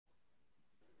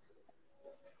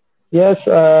Yes,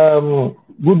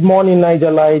 good morning,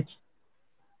 Nigerites.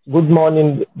 Good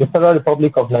morning, the Federal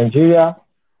Republic of Nigeria.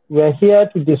 We are here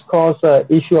to discuss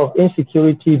issue of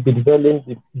insecurity bedevailing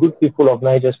the good people of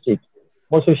Niger State,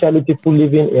 more especially people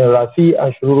living in Rafi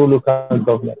and Shiroro local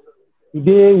government.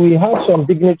 Today, we have some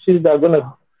dignitaries that are going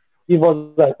to give us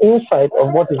an insight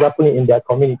of what is happening in their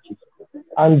communities.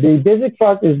 And the basic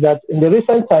fact is that in the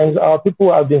recent times, our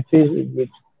people have been faced with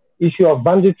issue of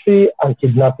banditry and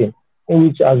kidnapping, in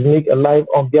which has made a life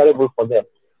unbearable for them.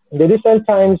 In the recent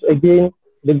times, again,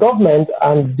 the government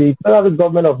and the federal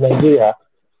government of Nigeria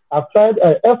have tried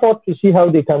an effort to see how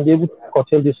they can be able to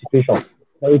curtail the situation.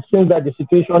 But it seems that the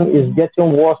situation is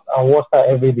getting worse and worse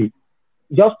every day.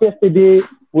 Just yesterday,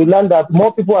 we learned that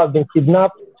more people have been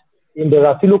kidnapped in the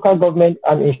Rafi local government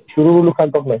and in Shiroro local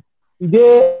government.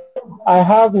 Today, I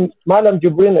have Malam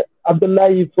Jibrin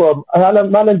Abdullahi from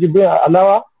Malam Jibrin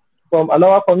Allawa from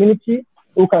Allawa community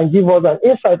who can give us an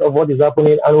insight of what is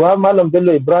happening. And we have Malam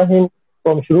Bello Ibrahim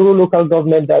from Shiroro local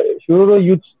government, Shiroro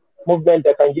youth movement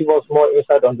that can give us more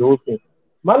insight on the whole thing.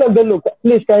 Malam Bello,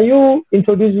 please, can you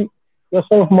introduce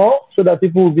yourself more so that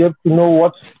people will be able to know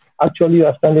what actually you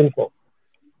are standing for?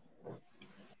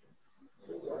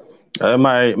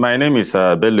 My name is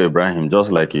Bello Ibrahim,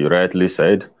 just like you rightly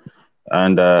said.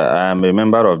 And I am a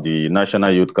member of the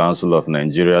National Youth Council of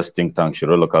Nigeria's think tank,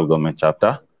 Shiroro Local Government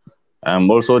Chapter.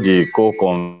 I'm also the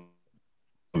co-convener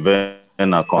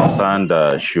concerned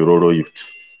Shiroro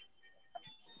Youth.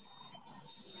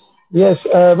 Yes,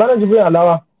 Madam Jibrin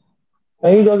Allawa,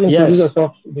 can you just introduce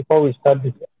yourself before we start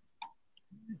this?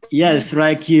 Yes,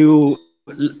 like you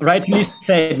rightly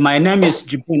said, my name is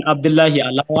Jibrin Abdullahi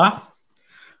Allawa.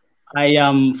 I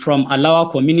am from Allawa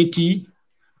community.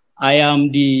 I am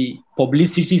the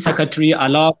Publicity Secretary,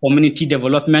 Allawa Community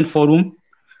Development Forum.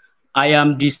 I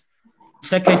am the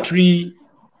Secretary,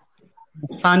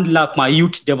 Sandlakma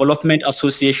Youth Development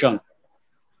Association.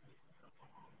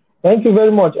 Thank you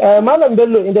very much. Madam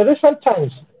Bello, in the recent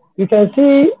times, you can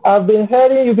see I've been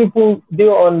hearing you people do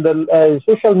on the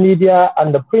social media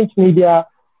and the print media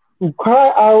to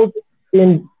cry out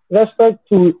in respect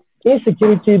to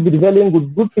insecurity bedevailing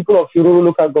with good people of Shiroro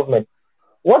local government.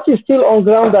 What is still on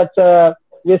ground that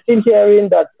we're still hearing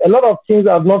that a lot of things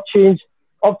have not changed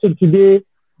up to today,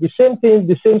 the same thing,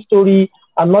 the same story,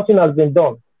 and nothing has been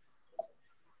done?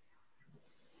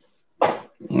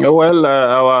 Well,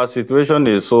 our situation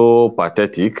is so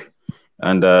pathetic,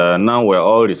 and now we're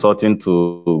all resorting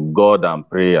to God and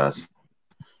prayers,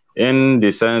 in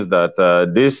the sense that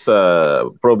this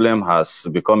problem has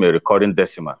become a recurring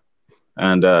decimal.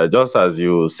 And just as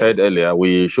you said earlier,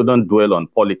 we shouldn't dwell on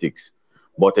politics.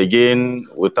 But again,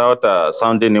 without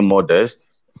sounding immodest,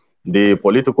 the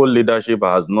political leadership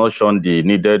has not shown the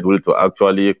needed will to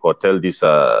actually curtail this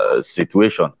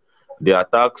situation. The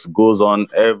attacks goes on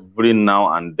every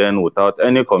now and then without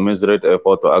any commensurate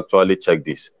effort to actually check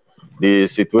this. The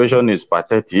situation is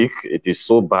pathetic. It is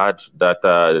so bad that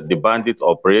the bandits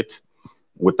operate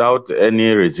without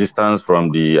any resistance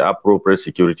from the appropriate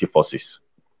security forces.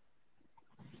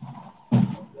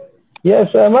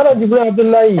 Yes, Madam Jibrin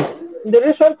Abdullahi, in the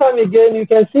recent time again, you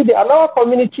can see the Allawa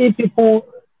community people,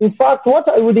 in fact,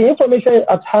 with the information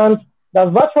at hand, that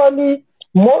virtually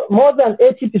more than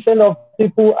 80% of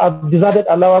people have deserted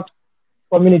Allawa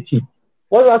community.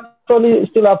 What's actually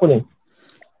still happening?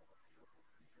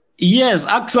 Yes,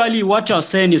 actually what you're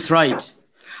saying is right.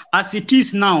 As it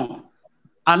is now,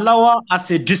 Allawa as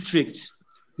a district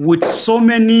with so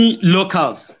many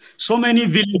locals, so many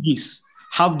villages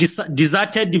have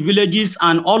deserted the villages,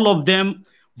 and all of them,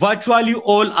 virtually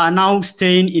all, are now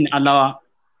staying in Allawa.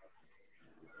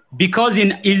 Because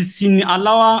it's in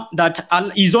Allawa that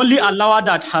is only Allawa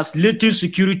that has little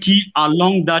security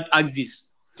along that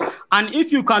axis. And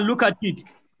if you can look at it,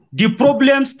 the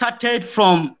problem started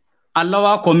from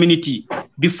Allawa community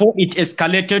before it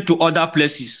escalated to other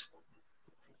places.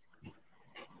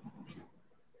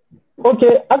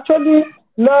 Okay, actually,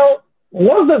 now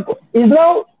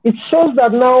it shows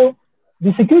that now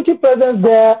the security presence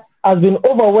there has been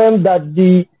overwhelmed, that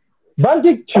the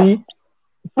banditry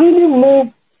freely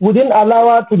move within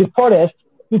Allawa to the forest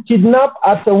to kidnap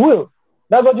at a will.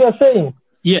 That's what you are saying?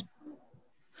 Yeah.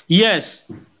 Yes.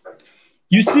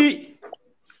 You see,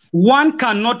 one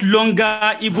can not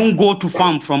longer even go to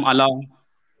farm from Allawa,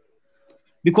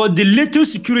 because the little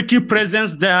security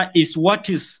presence there is what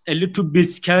is a little bit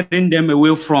scaring them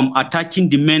away from attacking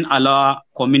the main Allawa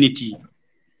community.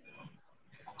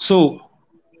 So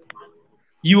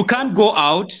you can't go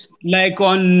out. Like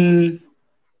on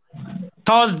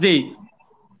Thursday,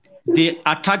 they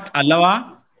attacked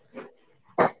Allawa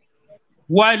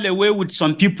while away with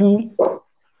some people,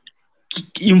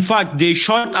 in fact, they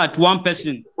shot at one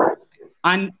person,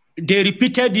 and they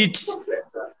repeated it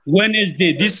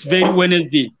Wednesday, this very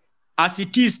Wednesday. As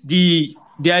it is,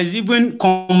 there is even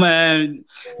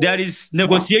there is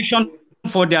negotiation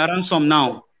for their ransom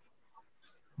now.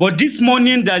 But this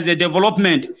morning, there's a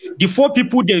development. The 4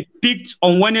 people they picked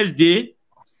on Wednesday,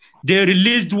 they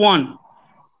released one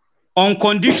on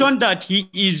condition that he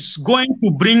is going to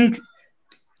bring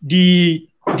the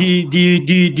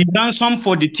ransom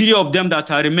for the 3 of them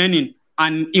that are remaining,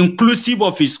 and inclusive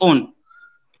of his own.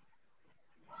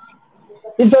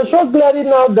 It's a shock clearly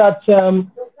now that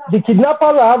the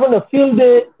kidnappers are having a field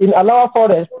day in Allawa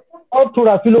Forest, up to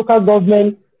Rafi local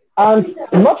government, and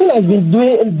nothing has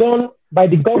been done by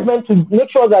the government to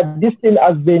make sure that this thing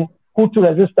has been put to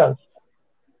resistance.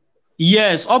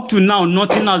 Yes, up to now,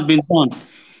 nothing has been done.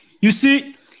 You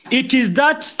see, it is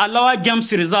that Allawa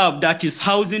Games Reserve that is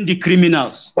housing the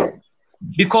criminals,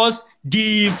 because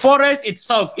the forest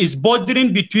itself is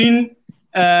bordering between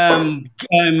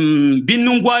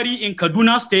Binungwari in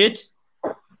Kaduna State,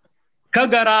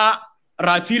 Kagara,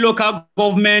 Rafi local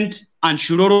government, and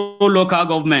Shiroro local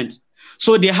government.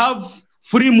 So they have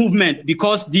free movement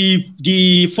because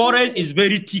the forest is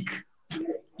very thick.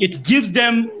 It gives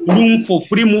them room for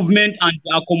free movement and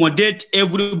accommodate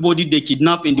everybody they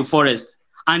kidnap in the forest.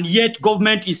 And yet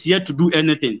government is yet to do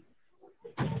anything.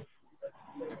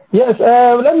 Yes,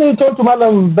 let me turn to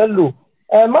Madam Bello.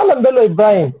 Madam Bello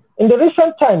Ibrahim, in the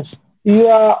recent times, you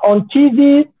are on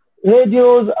TV,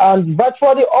 radios, and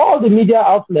virtually all the media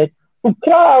outlets to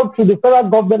cry out to the federal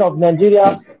government of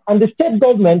Nigeria and the state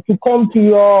government to come to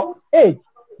your aid.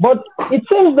 But it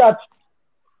seems that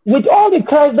with all the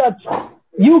cries that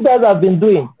you guys have been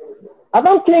doing, I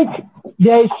don't think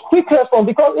there is quick response,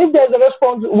 because if there's a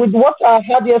response with what I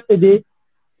heard yesterday,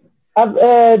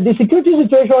 the security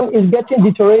situation is getting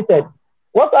deteriorated.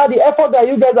 What are the efforts that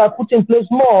you guys are putting in place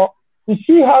more to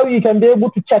see how you can be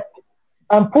able to check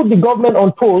and put the government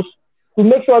on toes to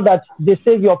make sure that they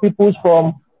save your peoples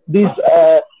from these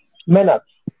menace?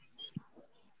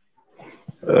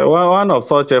 Well, one of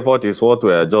such effort is what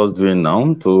we are just doing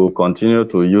now, to continue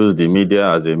to use the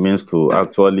media as a means to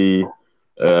actually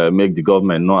make the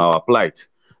government know our plight.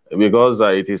 Because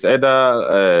it is either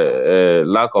a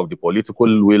lack of the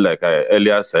political will, like I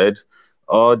earlier said,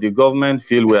 or the government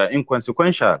feel we are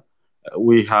inconsequential.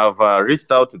 We have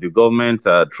reached out to the government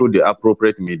through the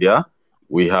appropriate media.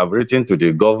 We have written to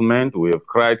the government. We have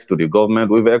cried to the government.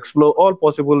 We've explored all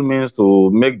possible means to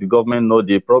make the government know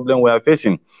the problem we are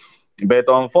facing. But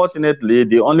unfortunately,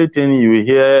 the only thing you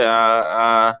hear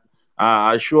are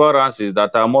assurances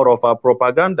that are more of a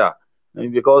propaganda.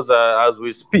 Because as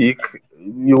we speak,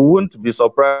 you won't be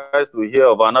surprised to hear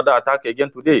of another attack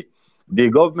again today. The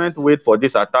government wait for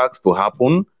these attacks to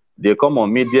happen. They come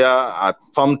on media at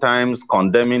sometimes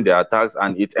condemning the attacks,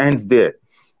 and it ends there.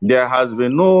 There has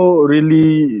been no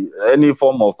really any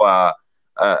form of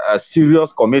a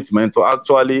serious commitment to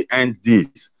actually end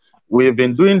this. We've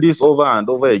been doing this over and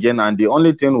over again, and the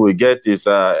only thing we get is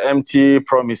empty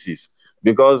promises.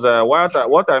 Because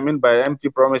what I mean by empty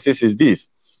promises is this.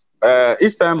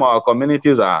 Each time our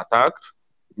communities are attacked,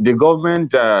 the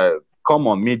government come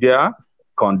on media,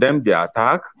 condemn the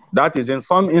attack. That is in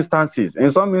some instances. In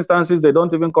some instances, they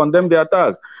don't even condemn the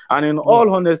attacks. And in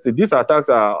all honesty, these attacks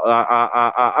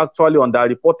are actually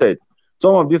underreported.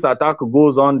 Some of this attack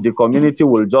goes on, the community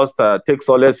will just take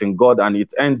solace in God, and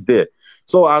it ends there.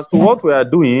 So as to what we are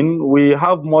doing, we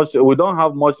don't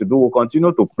have much to do. We'll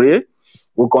continue to pray.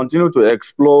 We'll continue to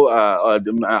explore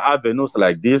avenues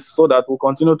like this, so that we'll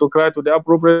continue to cry to the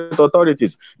appropriate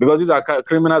authorities, because these are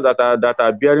criminals that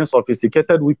are bearing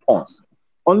sophisticated weapons.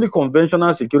 Only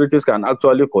conventional securities can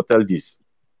actually curtail this.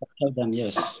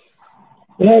 Yes.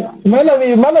 Madam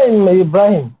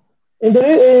Ibrahim,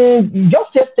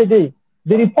 just yesterday,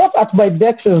 the report at my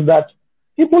desk is that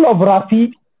people of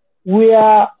Rafi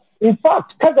were, in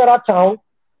fact, Kagara town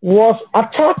was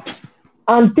attacked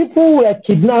and people were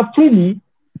kidnapped freely.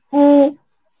 To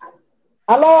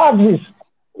allow us this,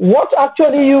 what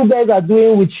actually you guys are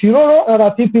doing with Shiroro and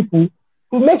Rafi people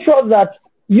to make sure that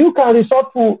you can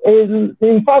resort to,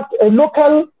 in fact, a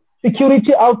local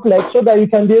security outlet so that you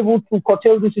can be able to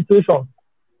curtail the situation?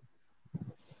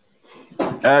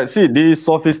 See, the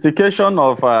sophistication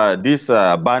of these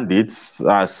bandits,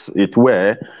 as it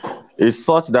were, is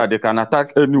such that they can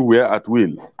attack anywhere at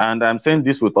will. And I'm saying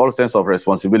this with all sense of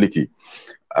responsibility.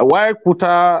 Why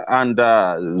Kuta and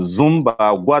Zumba,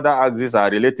 Gwada axis are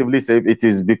relatively safe, it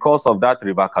is because of that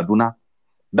river Kaduna.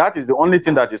 That is the only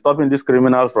thing that is stopping these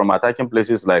criminals from attacking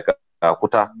places like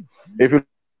Kuta. If you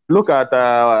look at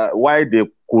why they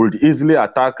could easily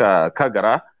attack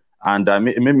Kagara and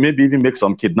maybe even make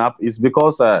some kidnap is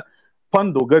because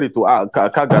Pandogari to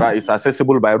Kagara is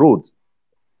accessible by road.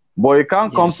 But you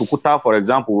can't come to Kuta, for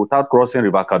example, without crossing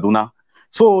River Kaduna.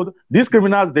 So these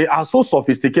criminals, they are so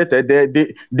sophisticated,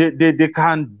 they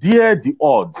can dare the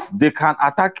odds. They can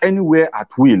attack anywhere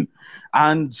at will.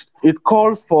 And it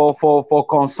calls for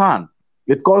concern.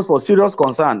 It calls for serious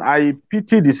concern. I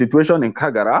pity the situation in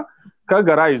Kagara.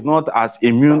 Kagara is not as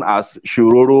immune as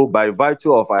Shiroro by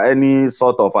virtue of any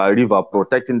sort of a river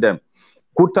protecting them.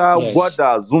 Kuta,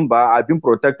 Gwada, Zumba have been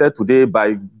protected today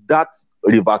by that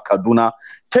River Kaduna.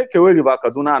 Take away River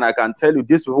Kaduna, and I can tell you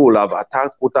these people will have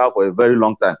attacked Kuta for a very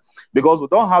long time because we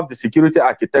don't have the security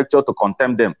architecture to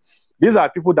contain them. These are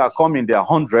people that come in their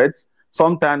hundreds,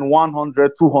 sometimes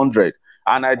 100, 200.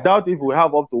 And I doubt if we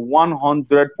have up to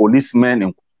 100 policemen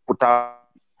in Kuta,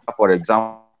 for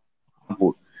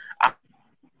example.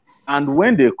 And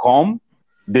when they come,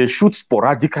 they shoot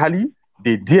sporadically.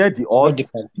 They dare the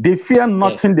odds. They fear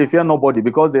nothing. They fear nobody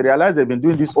because they realize they've been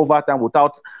doing this over time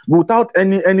without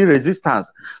any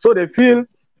resistance. So they feel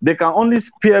they can only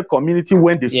spare community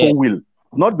when they so will,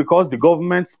 not because the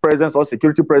government's presence or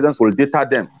security presence will deter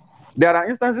them. There are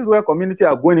instances where community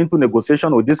are going into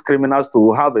negotiation with these criminals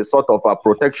to have a sort of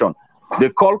protection. They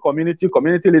call community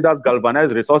leaders,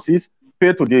 galvanize resources,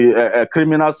 pay to the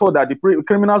criminals so that the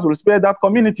criminals will spare that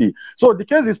community. So the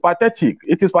case is pathetic.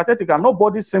 It is pathetic, and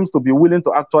nobody seems to be willing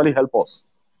to actually help us.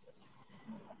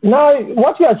 Now,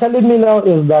 what you are telling me now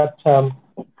is that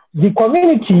the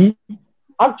community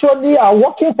actually are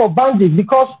working for bandits,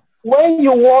 because when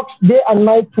you work day and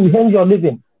night to earn your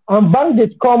living, and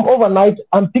bandits come overnight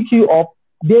and pick you up,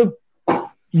 they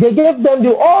give them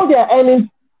all their earnings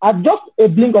at just a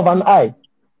blink of an eye.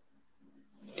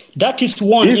 That is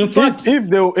one. In fact,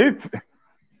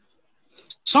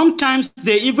 sometimes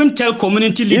they even tell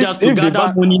community leaders to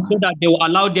gather money so that they will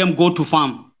allow them go to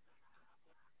farm.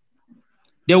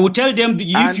 They will tell them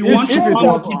if you want to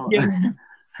farm this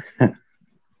year,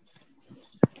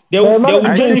 they will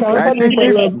tell the community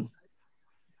leaders.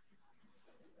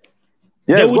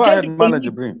 Yes, go ahead,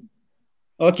 Manager Jibrin.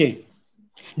 Okay.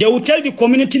 They will tell the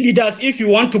community leaders, if you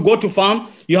want to go to farm,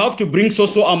 you have to bring so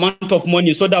amount of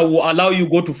money so that will allow you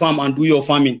go to farm and do your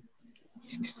farming.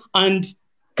 And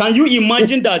can you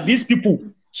imagine that these people,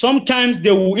 sometimes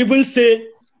they will even say,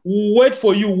 we'll wait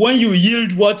for you when you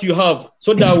yield what you have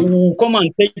so that we'll come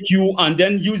and take you and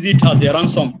then use it as a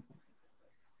ransom.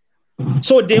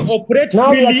 So they operate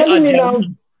freely at their will.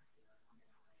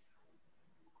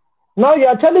 Now you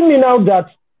are telling me now that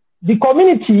the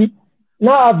community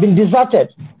now have been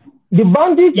deserted. The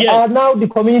bandits are now the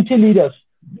community leaders.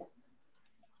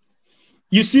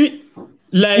 You see,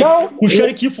 like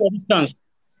Kusheriki, for instance,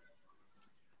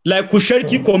 like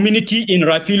Kusheriki community in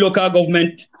Rafi local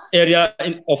government area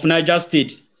of Niger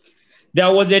State,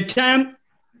 there was a time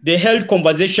they held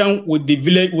conversation with the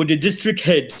village, with the district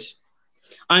head,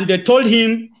 and they told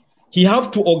him he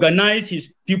have to organize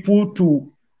his people to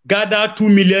gather 2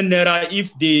 million naira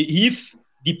if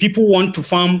the people want to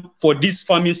farm for this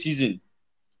farming season.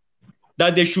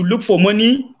 That they should look for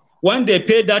money. When they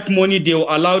pay that money, they will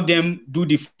allow them do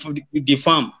the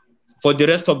farm for the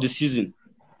rest of the season.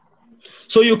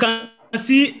 So you can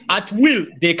see at will,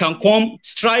 they can come,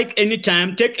 strike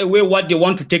anytime, take away what they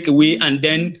want to take away, and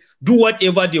then do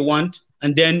whatever they want,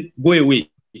 and then go away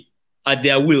at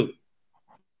their will.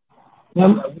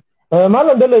 Madam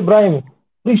Bello Ibrahim,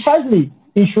 precisely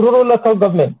in Shiroro local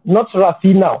government, not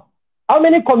Rafi now, how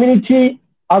many communities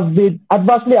have been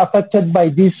adversely affected by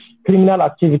these criminal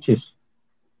activities?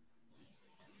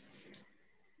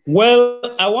 Well,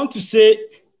 I want to say,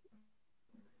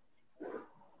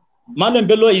 Madam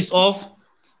Bello is off.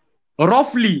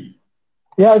 Roughly.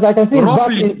 Yes, I can see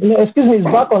it's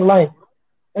back online.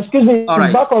 Excuse me,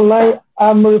 it's back online.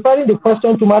 I'm referring the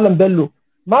question to Madam Bello.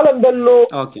 Madam Bello,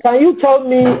 can you tell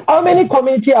me how many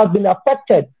communities have been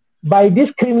affected by this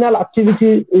criminal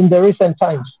activity in the recent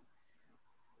times?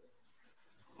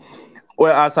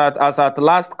 Well, as at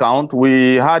last count,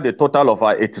 we had a total of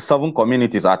 87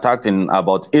 communities attacked in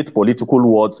about 8 political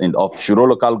wards of Shiroro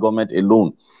local government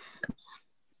alone.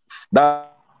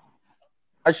 That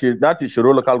is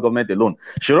Shiroro local government alone.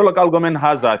 Shiroro local government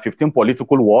has 15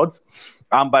 political wards,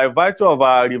 and by virtue of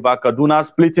River Kaduna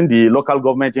splitting the local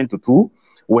government into 2,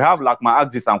 we have Lakma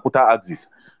Axis and Kuta Axis.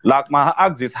 Lakma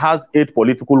Axis has 8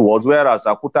 political wards, whereas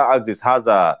Kuta Axis has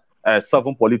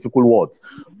 7 political wards.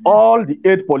 All the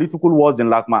 8 political wards in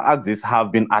Lakma Axis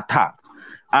have been attacked.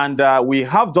 And we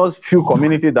have just few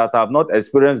communities that have not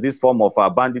experienced this form of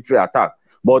banditry attack.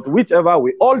 But whichever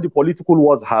way, all the political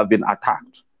wards have been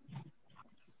attacked.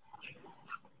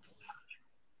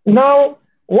 Now,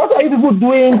 what are you people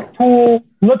doing to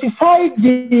notify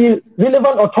the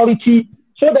relevant authority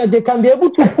so that they can be able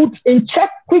to put in check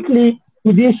quickly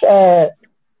to this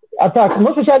attack,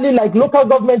 not especially like local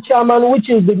government chairman, which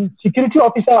is the security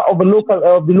officer of the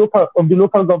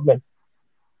local government?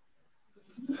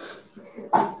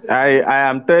 I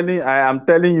am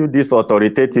telling you this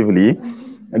authoritatively.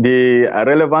 The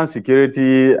relevant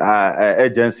security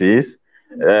agencies,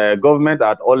 government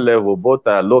at all levels, both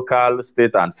local,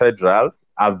 state, and federal,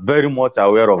 are very much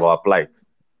aware of our plight.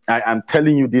 I am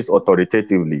telling you this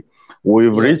authoritatively.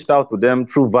 We've reached out to them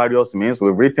through various means.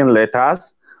 We've written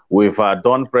letters. We've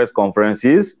done press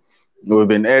conferences. We've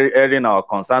been airing our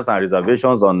concerns and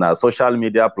reservations on social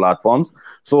media platforms.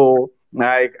 So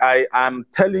I am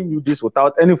telling you this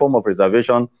without any form of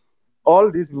reservation.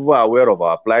 All these people are aware of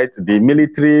our plight. The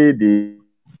military, the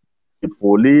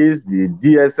police, the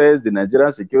DSS, the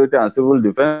Nigerian Security and Civil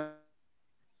Defense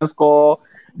Corps,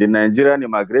 the Nigerian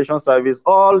Immigration Service,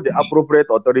 all the appropriate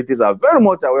authorities are very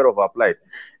much aware of our plight.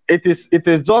 It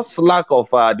is just lack of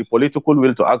the political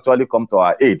will to actually come to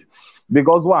our aid.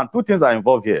 Because two things are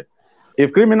involved here.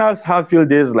 If criminals have field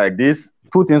days like this,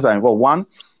 two things are involved. One,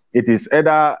 it is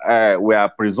either we are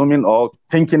presuming or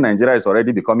thinking Nigeria is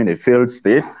already becoming a failed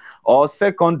state, or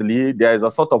secondly, there is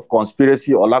a sort of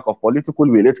conspiracy or lack of political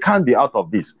will. It can't be out of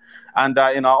this. And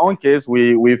in our own case,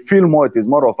 we feel more it is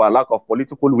more of a lack of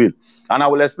political will. And I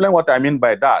will explain what I mean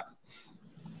by that.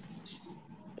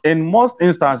 In most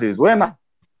instances, when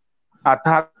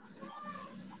attack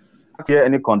hear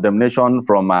any condemnation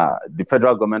from the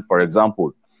federal government, for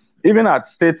example, even at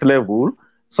state level,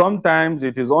 sometimes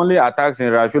it is only attacks in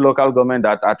Rafi local government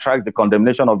that attracts the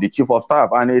condemnation of the chief of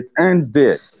staff, and it ends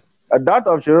there. That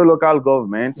of Shiroro local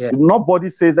government, nobody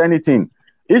says anything.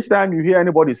 Each time you hear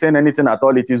anybody saying anything at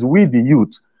all, it is we, the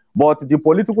youth. But the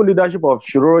political leadership of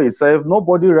Shiroro itself,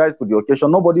 nobody rises to the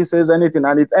occasion, nobody says anything,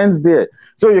 and it ends there.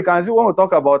 So you can see when we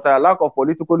talk about lack of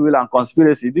political will and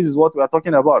conspiracy, this is what we are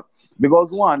talking about.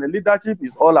 Because one, leadership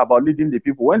is all about leading the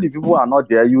people. When the people are not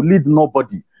there, you lead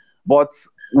nobody. But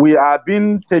we are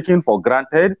being taken for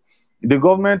granted. The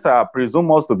government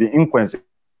presumes us to be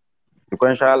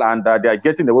inconsequential, and they are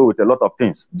getting away with a lot of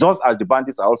things, just as the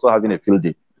bandits are also having a field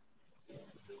day.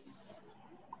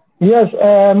 Yes,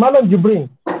 Madam Jibrin,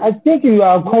 I think you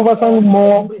are conversing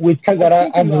more with Kagara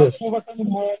address.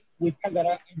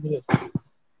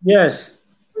 Yes.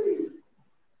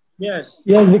 Yes.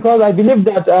 Yes, because I believe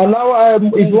that now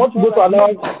if you want to go to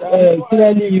Allawa,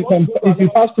 clearly you can, if you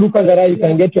pass through Kagara, you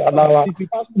can get to Allawa.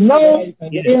 Now,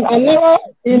 in Allawa,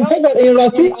 in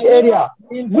Rafi area,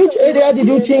 which area did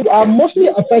you think are mostly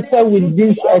affected with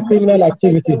this criminal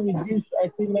activity?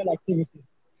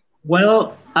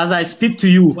 Well, as I speak to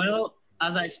you,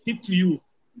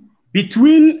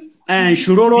 between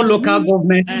Shiroro local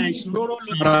government and local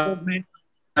government,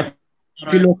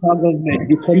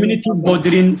 the communities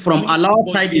bordering from Allawa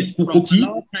side is Kukoki.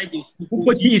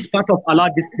 Kukoki is part of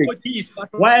Allawa district,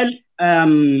 while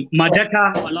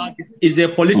Madaka is a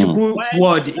political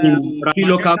ward in Rafi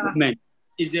local government.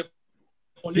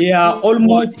 They are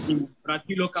almost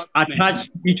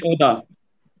attached to each other.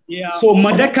 So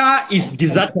Madaka is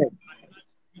deserted,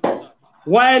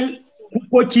 while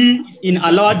Kukoki in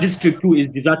Allawa district too is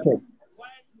deserted.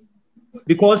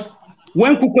 Because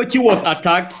when Kukoki was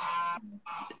attacked,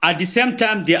 at the same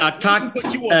time they attacked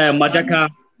Madaka.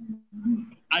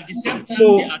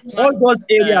 So all those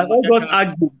areas, all those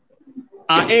axes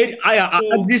are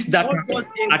axes that are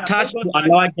attached to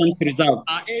Allawa Joint Reserve,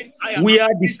 where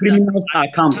the criminals are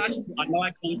camped. So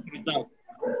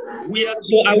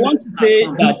I want to say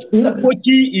that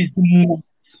Kukoki is the most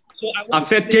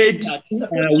affected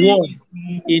ward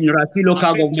in Rafi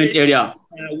local government area.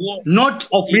 Not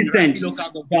of recent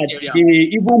that they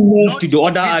even moved to the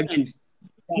other axes,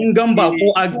 Ngamba,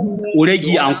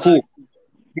 Uregi, and Co.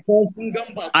 Because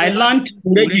Island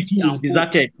Uregi is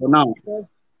deserted for now.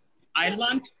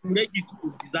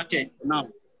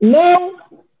 Now,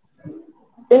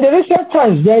 in the recent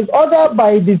times, there is order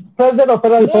by the President of the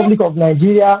Federal Republic of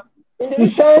Nigeria to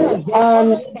send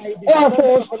an air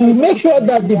force to make sure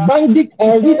that the bandits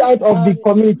are rid out of the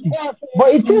community.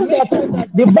 But it seems that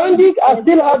the bandits are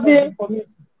still having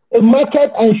a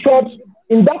market and shops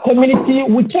in that community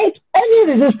without any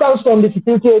resistance from the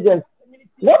security agents.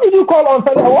 What did you call on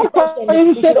federal? What can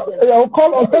you say?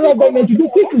 Call on federal government to do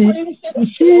quickly to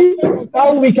see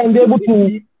how we can be able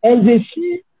to end this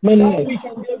menace.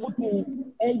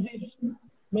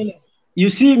 You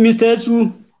see, Mr.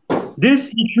 Etu,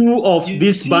 this issue of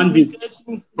this bandit,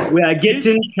 we are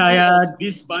getting tired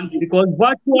because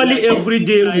virtually every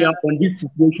day we are on this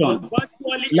situation.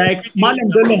 Like Malam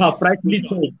Bello have rightly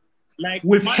said,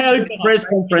 we've held press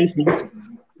conferences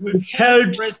we've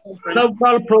held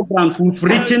several programs. We've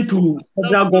written to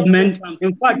federal government.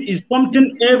 In fact, it's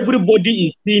something everybody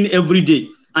is seeing every day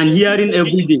and hearing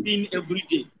every day.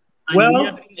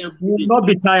 Well, we will not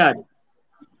be tired.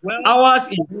 Ours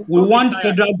is we want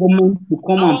federal government to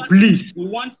come and please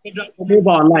save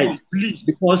our lives,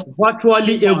 because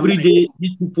virtually every day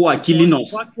these people are killing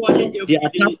us. They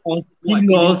attack us,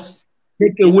 kill us,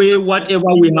 take away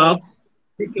whatever we have,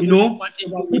 putting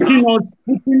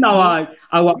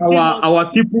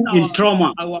our people in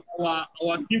trauma.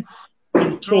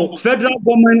 So federal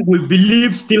government, we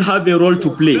believe, still have a role to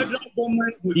play,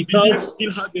 because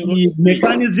the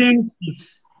mechanism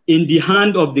is in the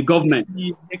hand of the government.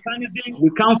 We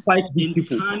can't fight these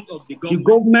people. The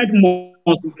government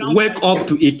must wake up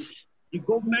to its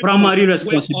primary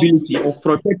responsibility of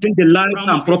protecting the lives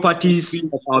and properties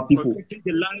of our people.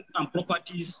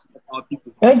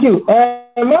 Thank you.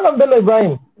 Madam Bello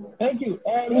Ibrahim, thank you.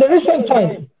 In the recent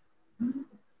times,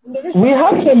 we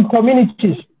have some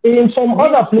communities in some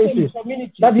other places,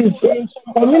 that is,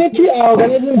 community are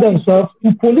organizing themselves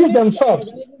to police themselves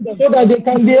so that they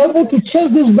can be able to chase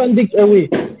these bandits away.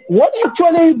 What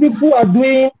actually people are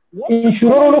doing in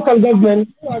Shiroro local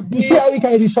government to see how we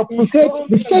can reciprocate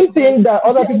the same thing that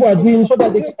other people are doing so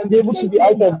that they can be able to be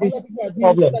out of this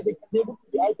problem.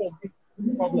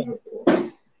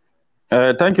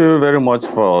 Thank you very much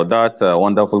for that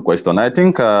wonderful question. I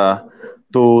think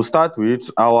to start with,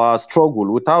 our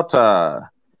struggle, without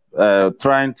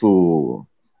trying to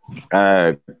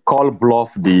call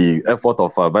bluff the effort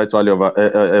of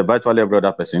virtually every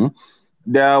other person,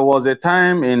 there was a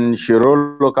time in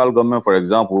Shiroro local government, for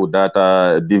example, that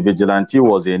the vigilante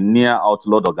was a near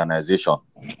outlawed organization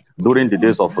during the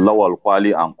days of Lawal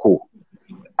Kwali and Co.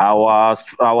 Our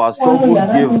struggle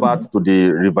gave birth to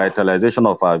the revitalization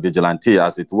of vigilante,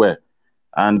 as it were.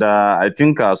 And I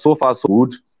think so far so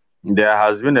good. There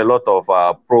has been a lot of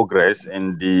progress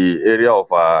in the area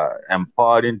of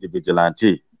empowering the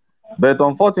vigilante. But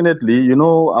unfortunately,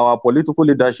 our political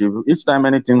leadership, each time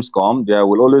any teams come, there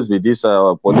will always be this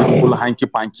political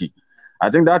hanky-panky. I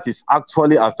think that is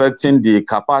actually affecting the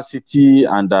capacity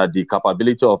and the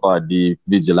capability of the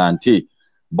vigilante.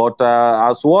 But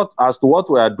as to what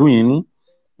we are doing,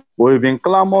 we've been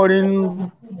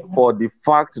clamoring for the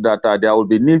fact that there will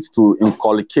be need to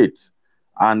inculcate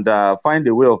and find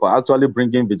a way of actually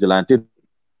bringing vigilante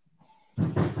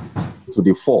to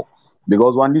the fore.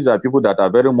 Because these are people that are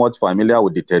very much familiar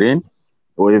with the terrain.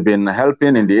 We've been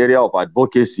helping in the area of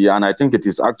advocacy, and I think it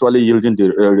is actually yielding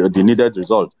the needed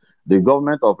result. The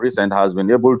government of recent has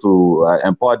been able to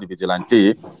empower the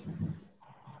vigilante,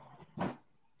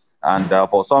 and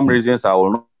for some reasons, I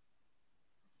will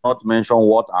not mention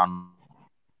what and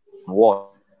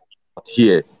what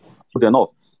here. Good enough,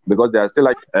 because they are still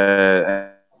like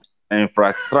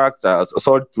infrastructure,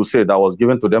 sorry to say, that was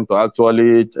given to them to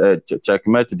actually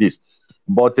checkmate this.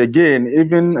 But again,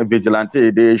 even vigilante,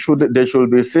 they should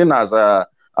be seen as a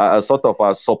sort of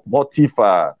a supportive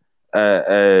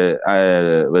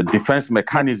defense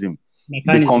mechanism.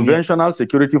 The conventional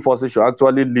security forces should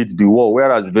actually lead the war,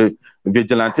 whereas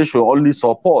vigilante should only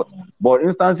support. But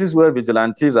instances where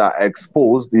vigilantes are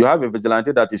exposed, you have a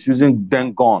vigilante that is using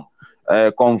den gun,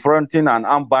 confronting an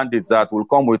armed bandit that will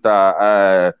come with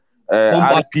a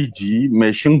RPG,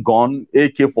 machine gun,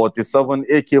 AK-47,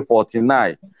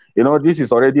 AK-49. This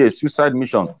is already a suicide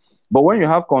mission. But when you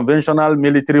have conventional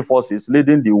military forces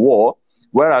leading the war,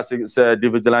 whereas the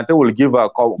vigilante will give a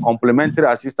complementary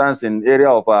assistance in area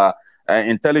of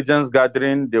intelligence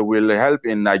gathering, they will help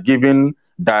in giving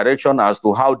direction as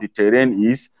to how the terrain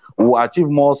is, will achieve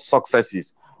more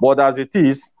successes. But as it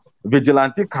is,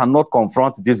 vigilante cannot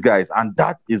confront these guys, and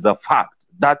that is a fact.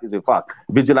 That is a fact.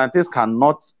 Vigilantes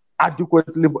cannot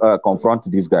adequately confront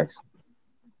these guys.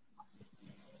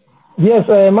 Yes,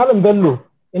 Madam Bello,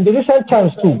 in the recent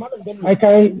times too, I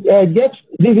can get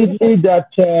vividly that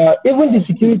even the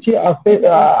security have faced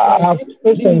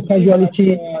some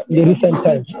casualty in the recent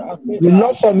times. We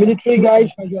lost some military guys,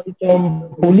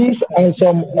 some police, and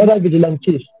some other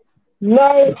vigilantes.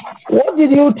 Now, what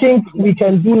did you think we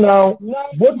can do now,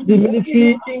 both the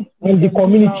military and the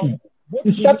community,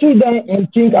 to settle down and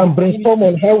think and brainstorm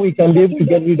on how we can be able to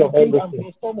get rid of all those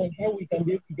things?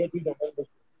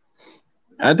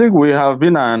 I think we have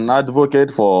been an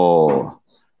advocate for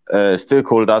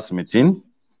stakeholders meeting,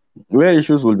 where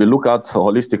issues will be looked at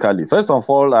holistically. First of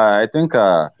all, I think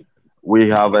we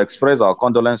have expressed our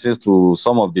condolences to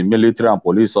some of the military and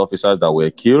police officers that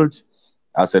were killed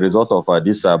as a result of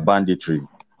this banditry.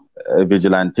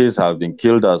 Vigilantes have been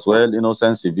killed as well.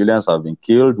 Innocent civilians have been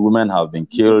killed. Women have been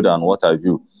killed, and what have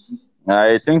you.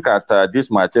 I think at this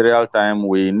material time,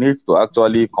 we need to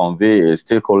actually convey a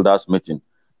stakeholders meeting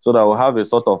so that we'll have a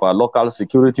sort of a local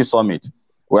security summit.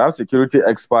 We have security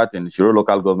experts in Shiroro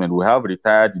local government. We have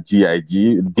retired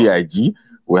DIG.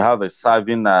 We have a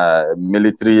serving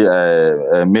military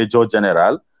major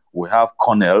general. We have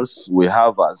colonels. We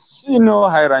have senior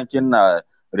high-ranking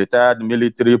retired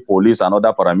military, police, and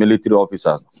other paramilitary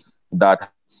officers that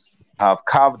have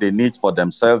carved a niche for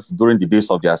themselves during the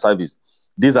days of their service.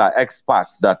 These are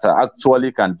experts that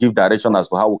actually can give direction as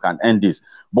to how we can end this.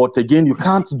 But again, you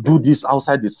can't do this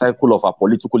outside the cycle of our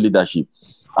political leadership.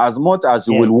 As much as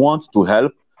you will want to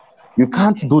help, you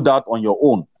can't do that on your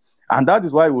own. And that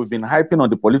is why we've been hyping on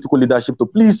the political leadership to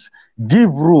please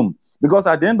give room. Because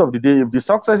at the end of the day, if the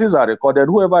successes are recorded,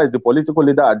 whoever is the political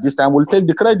leader at this time will take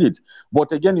the credit.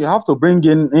 But again, you have to bring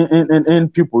in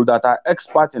people that are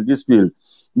experts in this field.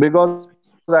 Because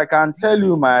I can tell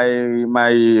you,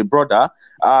 my brother,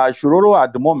 Shiroro,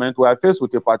 at the moment, we are faced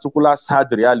with a particular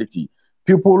sad reality.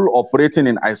 People operating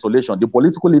in isolation, the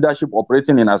political leadership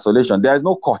operating in isolation. There is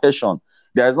no cohesion.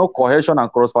 There is no cohesion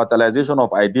and cross-fertilization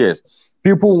of ideas.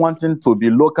 People wanting to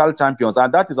be local champions,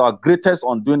 and that is our greatest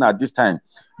undoing at this time.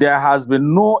 There has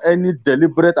been no any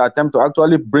deliberate attempt to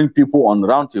actually bring people on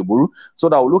round table so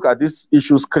that we look at these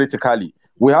issues critically.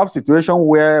 We have situations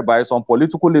whereby some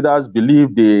political leaders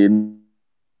believe they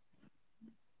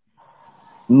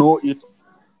know it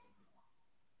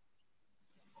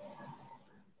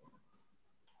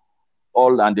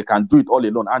all and they can do it all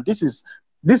alone. And this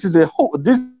is a whole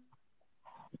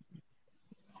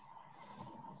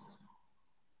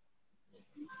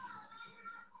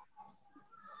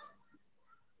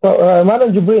So,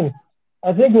 Madam Jibrin,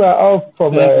 I think we are off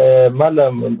from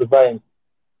Madam Ibrahim.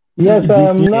 Yes,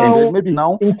 now, maybe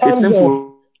now in terms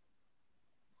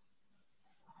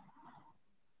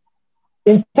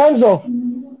of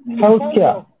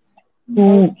healthcare,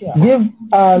 to give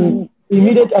an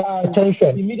immediate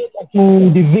attention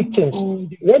to the victims,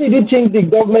 what do you think the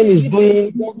government is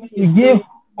doing to give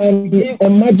an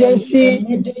emergency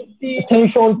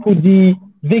attention to the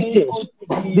victims?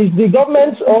 Is the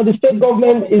government or the state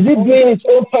government, is it doing its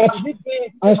own part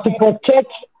as to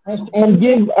protect and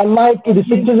give a life to the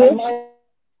citizens?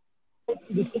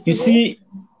 You see,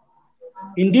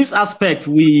 in this aspect,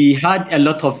 we had a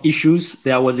lot of issues.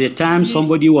 There was a time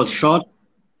somebody was shot,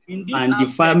 and the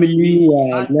family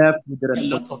were left with the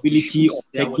responsibility of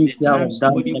taking care of that.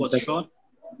 Somebody was shot,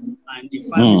 and the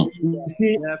family were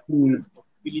left with the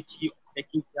responsibility of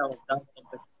taking care of that.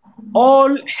 All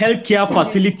healthcare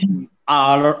facilities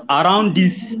are around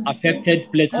these affected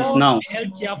places now.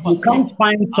 You can't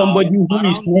find somebody who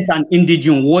is not an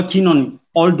indigent working on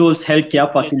all those healthcare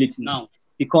facilities now,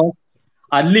 because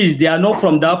at least they are not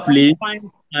from that place,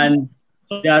 and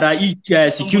there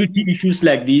are security issues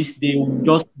like this, they will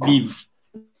just leave.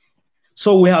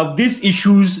 So we have these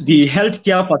issues. The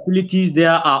healthcare facilities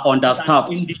there are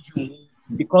understaffed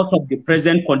because of the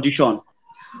present condition.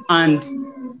 And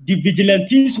the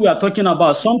vigilantes we are talking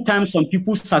about, sometimes some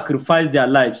people sacrifice their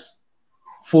lives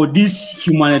for this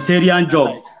humanitarian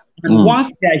job. And once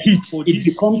they are hit, it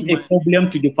becomes a problem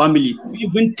to the family to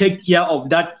even take care of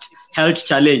that health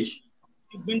challenge.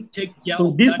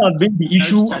 So this has been the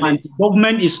issue, and the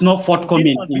government is not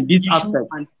forthcoming in this aspect.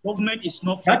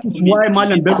 That is why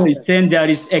Malam Bello is saying there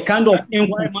is a kind of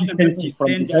inconsistency from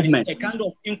the government.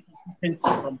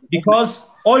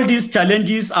 Because all these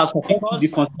challenges are supposed to be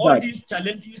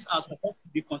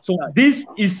considered. So this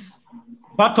is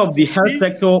part of the health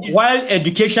sector, while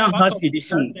education has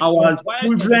its own. Our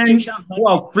children who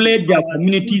have fled their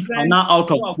communities are now out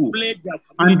of school,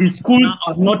 and the schools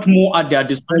are not more at their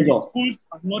disposal.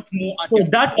 So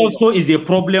that also is a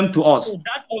problem to us.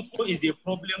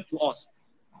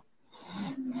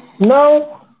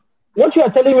 Now, what you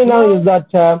are telling me now is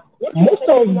that most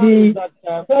of the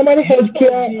primary health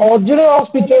care or general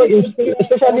hospitals,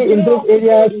 especially in those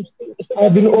areas,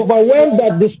 have been overwhelmed,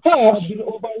 that the staff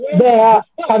there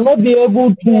cannot be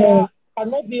able to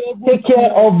take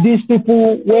care of these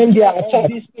people when they are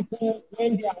attacked.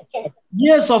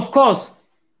 Yes, of course.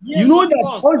 You know that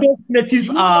all those places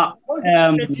are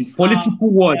political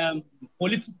wards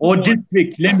or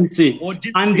districts, let me say,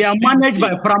 and they are managed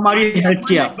by primary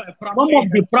healthcare. Some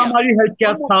of the primary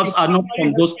healthcare staffs are not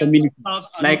from those communities,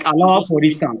 like Allawa, for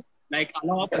instance.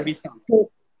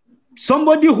 So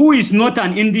somebody who is not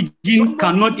an indigent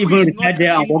cannot even reside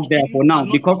there and work there for now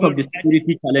because of the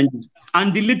security challenges.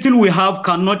 And the little we have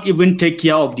cannot even take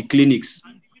care of the clinics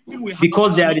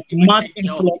because there is mass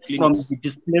influx from the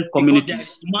displaced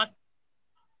communities.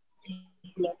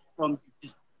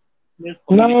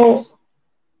 Now,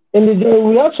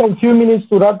 we have some few minutes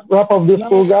to wrap up this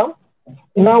program.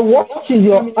 Now, what is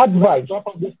your advice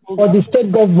for the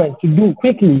state government to do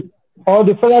quickly, or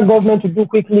the federal government to do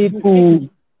quickly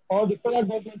to,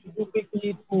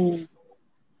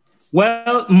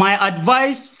 Well, my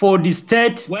advice for the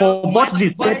state, for both the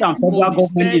state and federal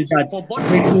government, is that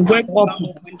they should wake up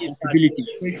to responsibility.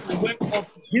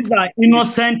 These are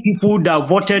innocent people that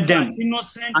voted them,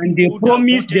 and they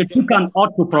promised they took an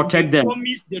oath to protect them.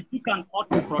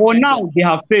 For now, they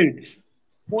have failed,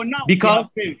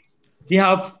 because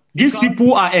these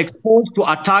people are exposed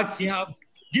to attacks,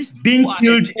 being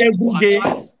killed every day.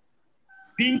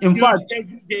 In fact,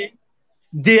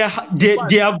 they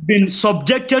have been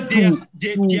subjected to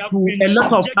a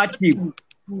lot of hardship,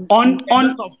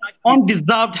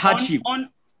 undeserved hardship.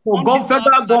 So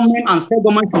federal government and state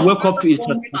government to wake up to its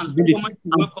responsibility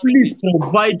and please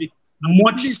provide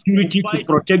much security to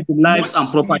protect the lives and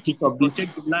properties of these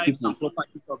people.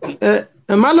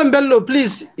 Malam Bello,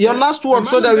 please, your last word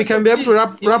so that we can be able to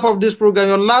wrap up this program.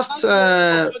 Your last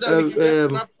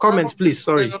comment, please.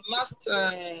 Sorry.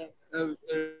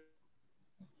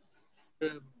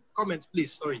 Comments,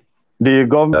 please. Sorry. The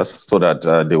government, so that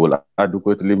they will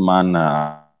adequately man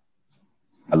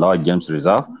Allawa Games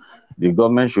Reserve, the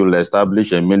government should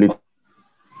establish a military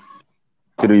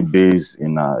base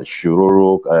in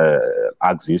Shiroro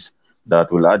axis that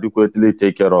will adequately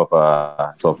take care of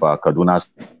Kaduna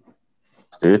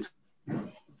State.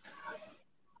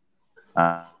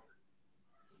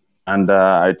 And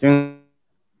I think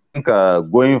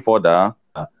going further,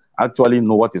 actually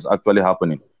know what is actually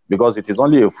happening. Because it is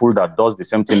only a fool that does the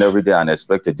same thing every day and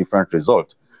expect a different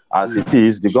result. As it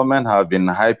is, the government have been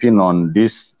hyping on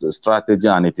this strategy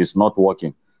and it is not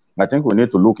working. I think we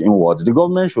need to look inward. The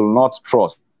government should not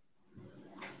trust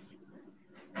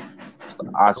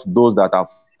as those that are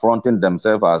fronting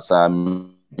themselves as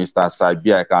Mr.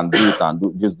 Sabi, I can do it and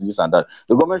do this and that.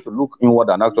 The government should look inward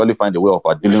and actually find a way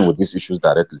of dealing with these issues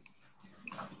directly.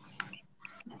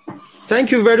 Thank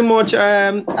you very much.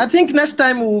 I think next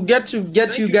time we'll get you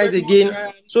guys again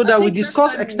so that we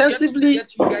discuss extensively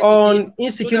on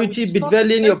insecurity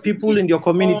bedwelling your people in your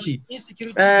community.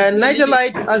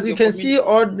 Nigerite, as you can see,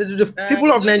 or the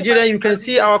people of Nigeria, you can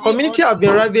see our community have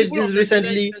been ravaged this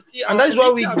recently, and that is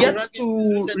why we get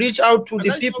to reach out to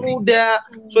the people there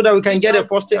so that we can get a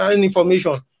first-hand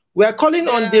information. We are calling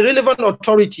on the relevant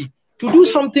authority to do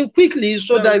something quickly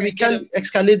so that we can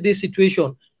escalate this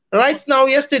situation. Right now,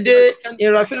 yesterday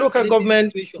in Rafi local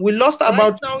government, we lost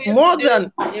about more than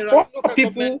 4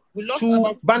 people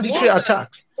to banditry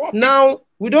attacks. Now,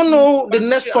 we don't know the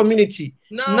next community.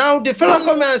 Now, the federal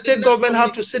government and state government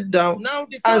have to sit down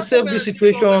and save the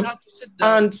situation,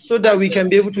 and so that we can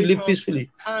be able to live peacefully.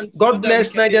 God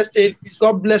bless Niger State.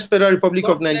 God bless Federal Republic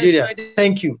of Nigeria.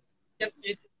 Thank you.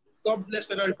 God bless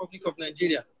Federal Republic of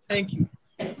Nigeria. Thank you.